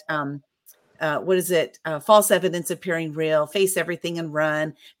that, what is it? False evidence appearing real, face everything and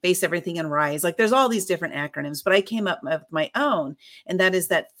run, face everything and rise. Like there's all these different acronyms, but I came up with my own. And that is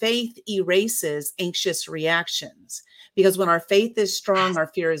that faith erases anxious reactions. Because when our faith is strong, our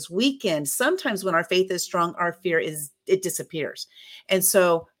fear is weakened. Sometimes when our faith is strong, our fear it disappears. And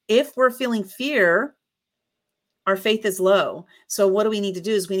so if we're feeling fear, our faith is low. So what do we need to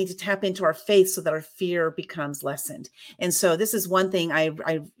do is we need to tap into our faith so that our fear becomes lessened. And so this is one thing I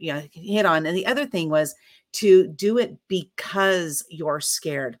hit on. And the other thing was to do it because you're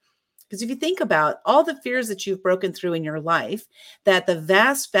scared. Because if you think about all the fears that you've broken through in your life, that the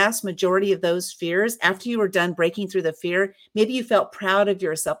vast, vast majority of those fears, after you were done breaking through the fear, maybe you felt proud of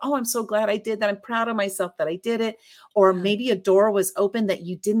yourself. Oh, I'm so glad I did that. I'm proud of myself that I did it. Or maybe a door was open that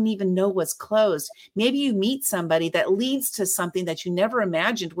you didn't even know was closed. Maybe you meet somebody that leads to something that you never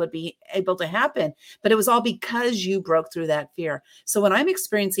imagined would be able to happen, but it was all because you broke through that fear. So when I'm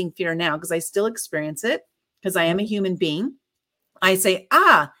experiencing fear now, because I still experience it, because I am a human being, I say,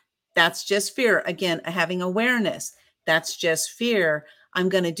 that's just fear. Again, having awareness. That's just fear. I'm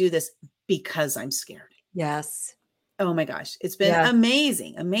going to do this because I'm scared. Yes. Oh my gosh. It's been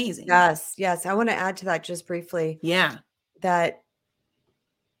amazing. Amazing. Yes. Yes. I want to add to that just briefly. Yeah. That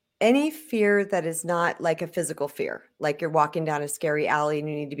any fear that is not like a physical fear, like you're walking down a scary alley and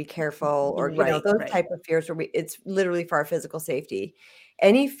you need to be careful, or, those type of fears where it's literally for our physical safety.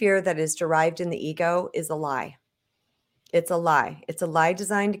 Any fear that is derived in the ego is a lie. It's a lie. It's a lie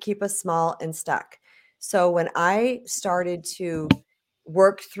designed to keep us small and stuck. So when I started to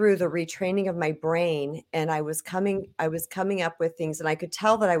work through the retraining of my brain, and I was coming up with things, and I could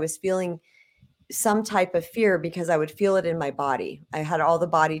tell that I was feeling some type of fear because I would feel it in my body. I had all the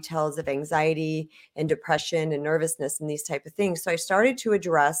body tells of anxiety and depression and nervousness and these type of things. So I started to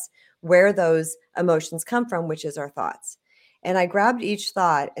address where those emotions come from, which is our thoughts. And I grabbed each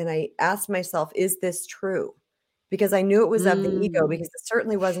thought and I asked myself, is this true? Because I knew it was of the ego, because it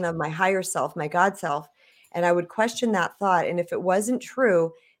certainly wasn't of my higher self, my God self. And I would question that thought. And if it wasn't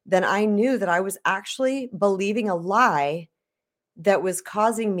true, then I knew that I was actually believing a lie that was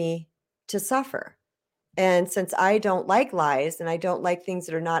causing me to suffer. And since I don't like lies and I don't like things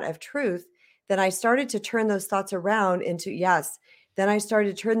that are not of truth, then I started to turn those thoughts around into, then I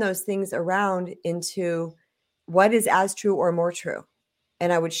started to turn those things around into what is as true or more true.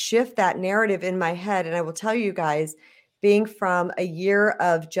 And I would shift that narrative in my head. And I will tell you guys, being from a year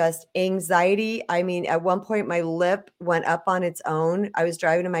of just anxiety, I mean, at one point my lip went up on its own. I was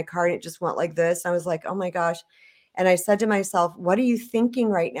driving in my car and it just went like this. And I was like, oh my gosh. And I said to myself, what are you thinking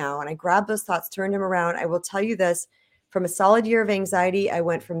right now? And I grabbed those thoughts, turned them around. I will tell you this, from a solid year of anxiety, I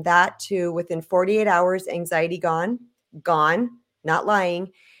went from that to within 48 hours, anxiety gone, not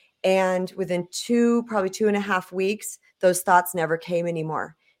lying. And within probably 2.5 weeks, those thoughts never came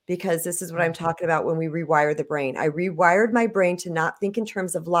anymore, because this is what I'm talking about when we rewire the brain. I rewired my brain to not think in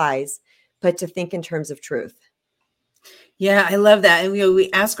terms of lies, but to think in terms of truth. Yeah, I love that. And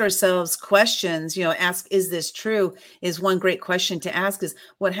we ask ourselves questions, ask, is this true? Is one great question to ask. Is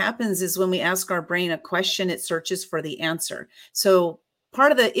what happens is when we ask our brain a question, it searches for the answer. So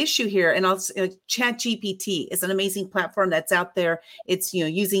part of the issue here, and Chat GPT is an amazing platform that's out there. It's,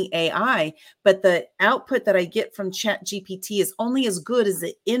 using AI, but the output that I get from Chat GPT is only as good as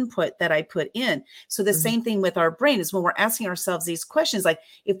the input that I put in. So the same thing with our brain is when we're asking ourselves these questions, like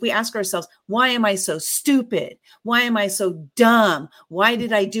if we ask ourselves, why am I so stupid? Why am I so dumb? Why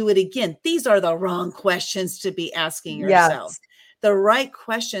did I do it again? These are the wrong questions to be asking yourself. Yes. The right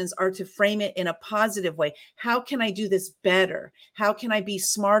questions are to frame it in a positive way. How can I do this better? How can I be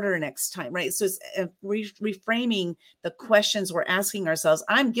smarter next time? Right. So it's reframing the questions we're asking ourselves.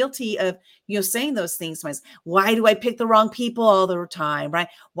 I'm guilty of, saying those things to myself. Why do I pick the wrong people all the time? Right.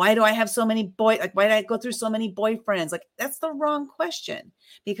 Why do I have so many why did I go through so many boyfriends? Like, that's the wrong question,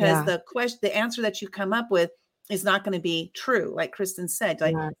 because Yeah. the answer that you come up with is not going to be true. Like Kristen said,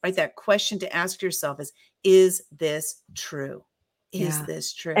 like, Yes. right, that question to ask yourself is this true? Is Yeah.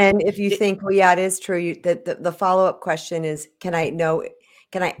 this true? And if you think, well, yeah, it is true, the follow-up question is, can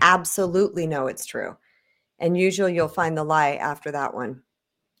I absolutely know it's true? And usually you'll find the lie after that one.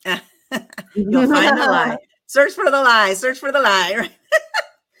 You'll find the lie. Search for the lie. Search for the lie. Right?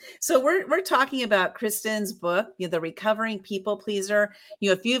 So we're talking about Kristen's book, The Recovering People Pleaser.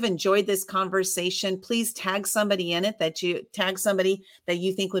 If you've enjoyed this conversation, please tag somebody in it that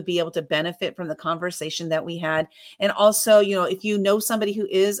you think would be able to benefit from the conversation that we had. And also, if you know somebody who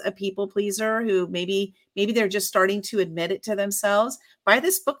is a people pleaser, who maybe they're just starting to admit it to themselves, buy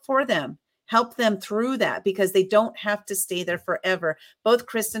this book for them. Help them through that, because they don't have to stay there forever. Both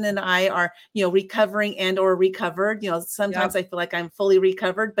Kristen and I are, recovering and or recovered. Sometimes I feel like I'm fully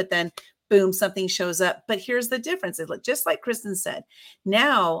recovered, but then boom, something shows up. But here's the difference. Just like Kristen said,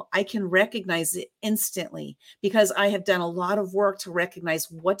 now I can recognize it instantly, because I have done a lot of work to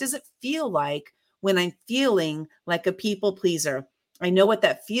recognize, what does it feel like when I'm feeling like a people pleaser? I know what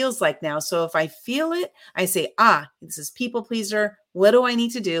that feels like now. So if I feel it, I say, this is people pleaser. What do I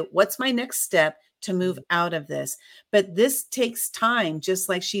need to do? What's my next step to move out of this? But this takes time, just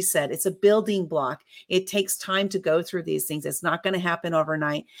like she said. It's a building block. It takes time to go through these things. It's not going to happen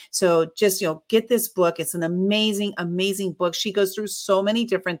overnight. So just, get this book. It's an amazing, amazing book. She goes through so many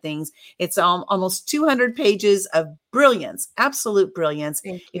different things. It's almost 200 pages of brilliance, absolute brilliance.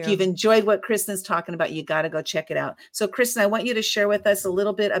 Thank If you've you. enjoyed what Kristen's talking about, you got to go check it out. So Kristen, I want you to share with us a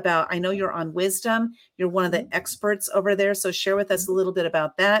little bit about, I know you're on Wisdom. You're one of the experts over there. So share with us a little bit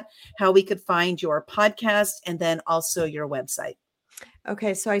about that, how we could find your podcast, and then also your website.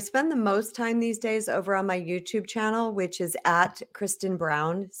 Okay, so I spend the most time these days over on my YouTube channel, which is at Kristen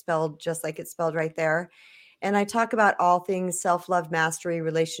Brown, spelled just like it's spelled right there. And I talk about all things self-love, mastery,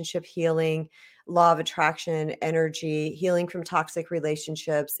 relationship healing, law of attraction, energy, healing from toxic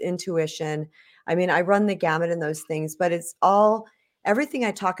relationships, intuition. I mean, I run the gamut in those things, but everything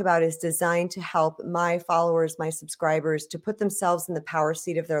I talk about is designed to help my followers, my subscribers, to put themselves in the power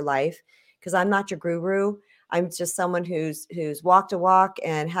seat of their life, because I'm not your guru. I'm just someone who's walked a walk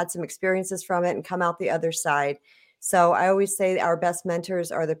and had some experiences from it and come out the other side. So I always say our best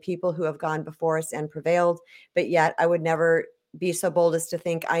mentors are the people who have gone before us and prevailed, but yet I would never be so bold as to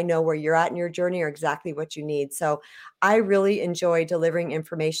think I know where you're at in your journey or exactly what you need. So I really enjoy delivering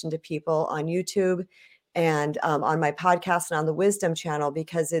information to people on YouTube and on my podcast and on the Wisdom channel,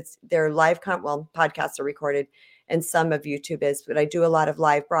 because they're live podcasts are recorded and some of YouTube is, but I do a lot of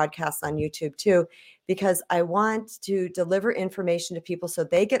live broadcasts on YouTube too, because I want to deliver information to people so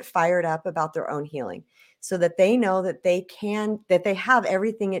they get fired up about their own healing, so that they know that they have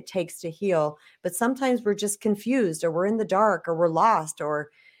everything it takes to heal. But sometimes we're just confused, or we're in the dark, or we're lost, or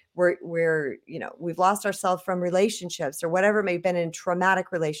we've lost ourselves from relationships, or whatever it may have been, in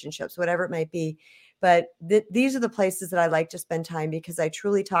traumatic relationships, whatever it might be. But these are the places that I like to spend time, because I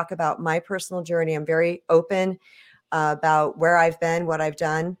truly talk about my personal journey. I'm very open about where I've been, what I've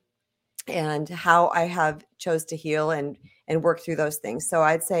done, and how I have chose to heal and work through those things. So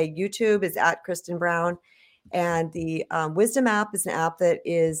I'd say YouTube is at Kristen Brown, and the Wisdom app is an app that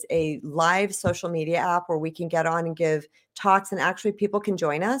is a live social media app where we can get on and give talks, and actually people can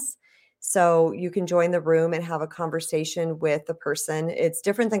join us. So you can join the room and have a conversation with the person. It's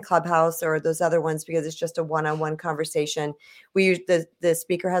different than Clubhouse or those other ones, because it's just a one-on-one conversation. We use the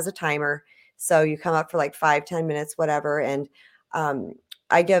speaker has a timer, so you come up for like 5-10 minutes, whatever. And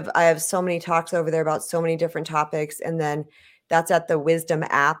I have so many talks over there about so many different topics. And then that's at the Wisdom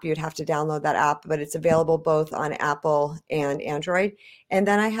app. You'd have to download that app, but it's available both on Apple and Android. And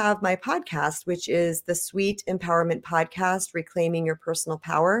then I have my podcast, which is the Sweet Empowerment Podcast, Reclaiming Your Personal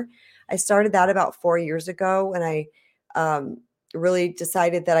Power. I started that about 4 years ago when I really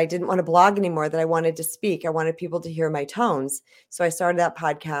decided that I didn't want to blog anymore, that I wanted to speak. I wanted people to hear my tones. So I started that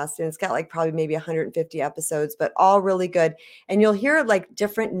podcast, and it's got like probably maybe 150 episodes, but all really good. And you'll hear like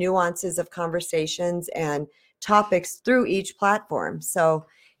different nuances of conversations and topics through each platform. So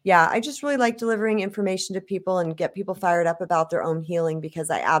yeah, I just really like delivering information to people and get people fired up about their own healing, because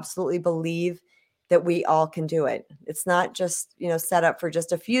I absolutely believe that we all can do it. It's not just, set up for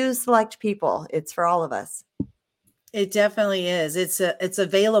just a few select people. It's for all of us. It definitely is. It's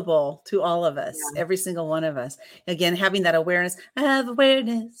available to all of us, every single one of us. Again, having that awareness. I have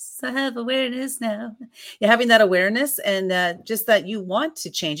awareness. I have awareness now. Yeah, having that awareness, and just that you want to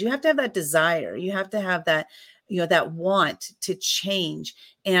change. You have to have that desire. You have to have that, that want to change.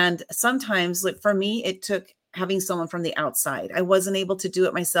 And sometimes, like for me, it took having someone from the outside. I wasn't able to do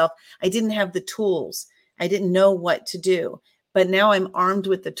it myself. I didn't have the tools. I didn't know what to do. But now I'm armed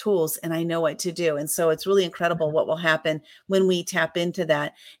with the tools and I know what to do. And so it's really incredible what will happen when we tap into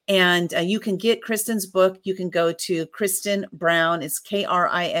that. And you can get Kristen's book. You can go to Kristen Brown. It's Kristen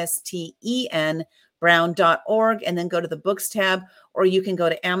Brown.org, and then go to the books tab, or you can go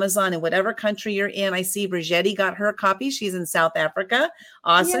to Amazon in whatever country you're in. I see Brigitte got her copy. She's in South Africa.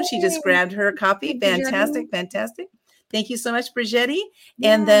 Awesome. Yay. She just grabbed her copy. Fantastic. Fantastic. Thank you so much, Brigitte.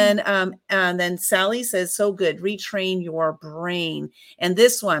 Yeah. And then Sally says, so good. Retrain your brain. And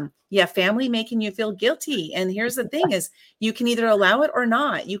this one, family making you feel guilty. And here's the thing is, you can either allow it or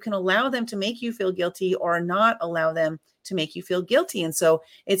not. You can allow them to make you feel guilty or not allow them to make you feel guilty. And so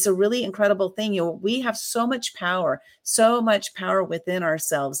it's a really incredible thing. We have so much power within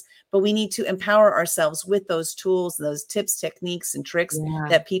ourselves, but we need to empower ourselves with those tools, those tips, techniques, and tricks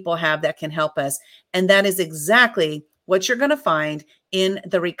that people have that can help us. And that is exactly what you're going to find in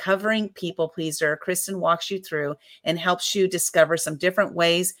the Recovering People Pleaser. Kristen walks you through and helps you discover some different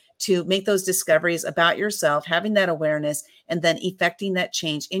ways to make those discoveries about yourself, having that awareness, and then effecting that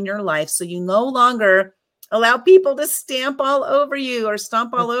change in your life. So you no longer allow people to stamp all over you or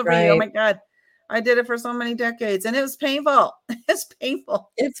stomp all over you. Oh my God. I did it for so many decades and it was painful. It's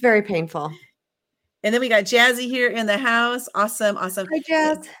painful. It's very painful. And then we got Jazzy here in the house. Awesome. Awesome. Hi,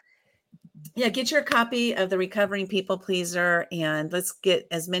 Jazz. Yeah, get your copy of the Recovering People Pleaser, and let's get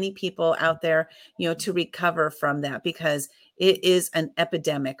as many people out there, to recover from that, because it is an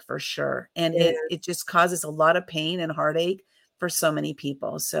epidemic for sure. And it just causes a lot of pain and heartache for so many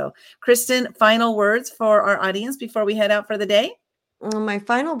people. So Kristen, final words for our audience before we head out for the day? My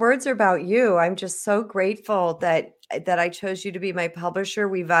final words are about you. I'm just so grateful that I chose you to be my publisher.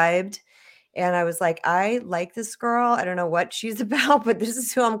 We vibed. And I was like, I like this girl. I don't know what she's about, but this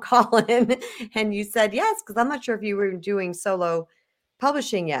is who I'm calling. And you said yes, because I'm not sure if you were doing solo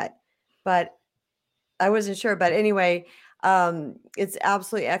publishing yet, but I wasn't sure. But anyway, it's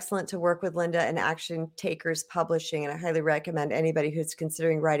absolutely excellent to work with Linda and Action Takers Publishing. And I highly recommend anybody who's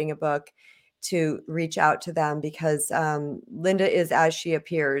considering writing a book to reach out to them, because Linda is as she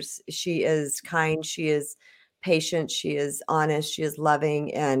appears. She is kind. She is patient, she is honest, she is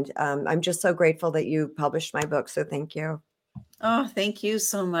loving, and I'm just so grateful that you published my book. So thank you. Oh, thank you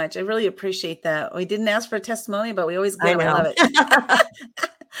so much. I really appreciate that. We didn't ask for a testimony, but we always give. I love it.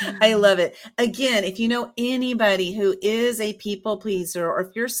 I love it. Again, if you know anybody who is a people pleaser, or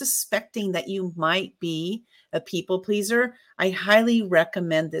if you're suspecting that you might be a people pleaser, I highly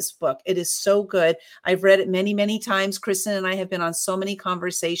recommend this book. It is so good. I've read it many, many times. Kristen and I have been on so many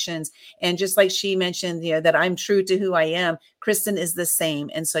conversations. And just like she mentioned, that I'm true to who I am, Kristen is the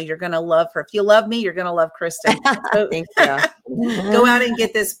same. And so you're going to love her. If you love me, you're going to love Kristen. So thank you. Go out and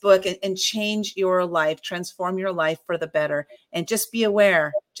get this book and change your life, transform your life for the better. And just be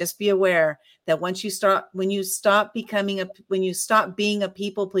aware that when you stop being a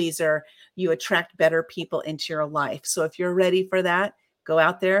people pleaser, you attract better people into your life. So if you're ready for that, go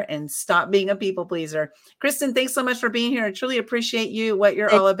out there and stop being a people pleaser. Kristen, thanks so much for being here. I truly appreciate what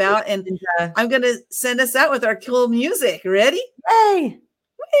you're all about. And I'm going to send us out with our cool music. Ready? Hey.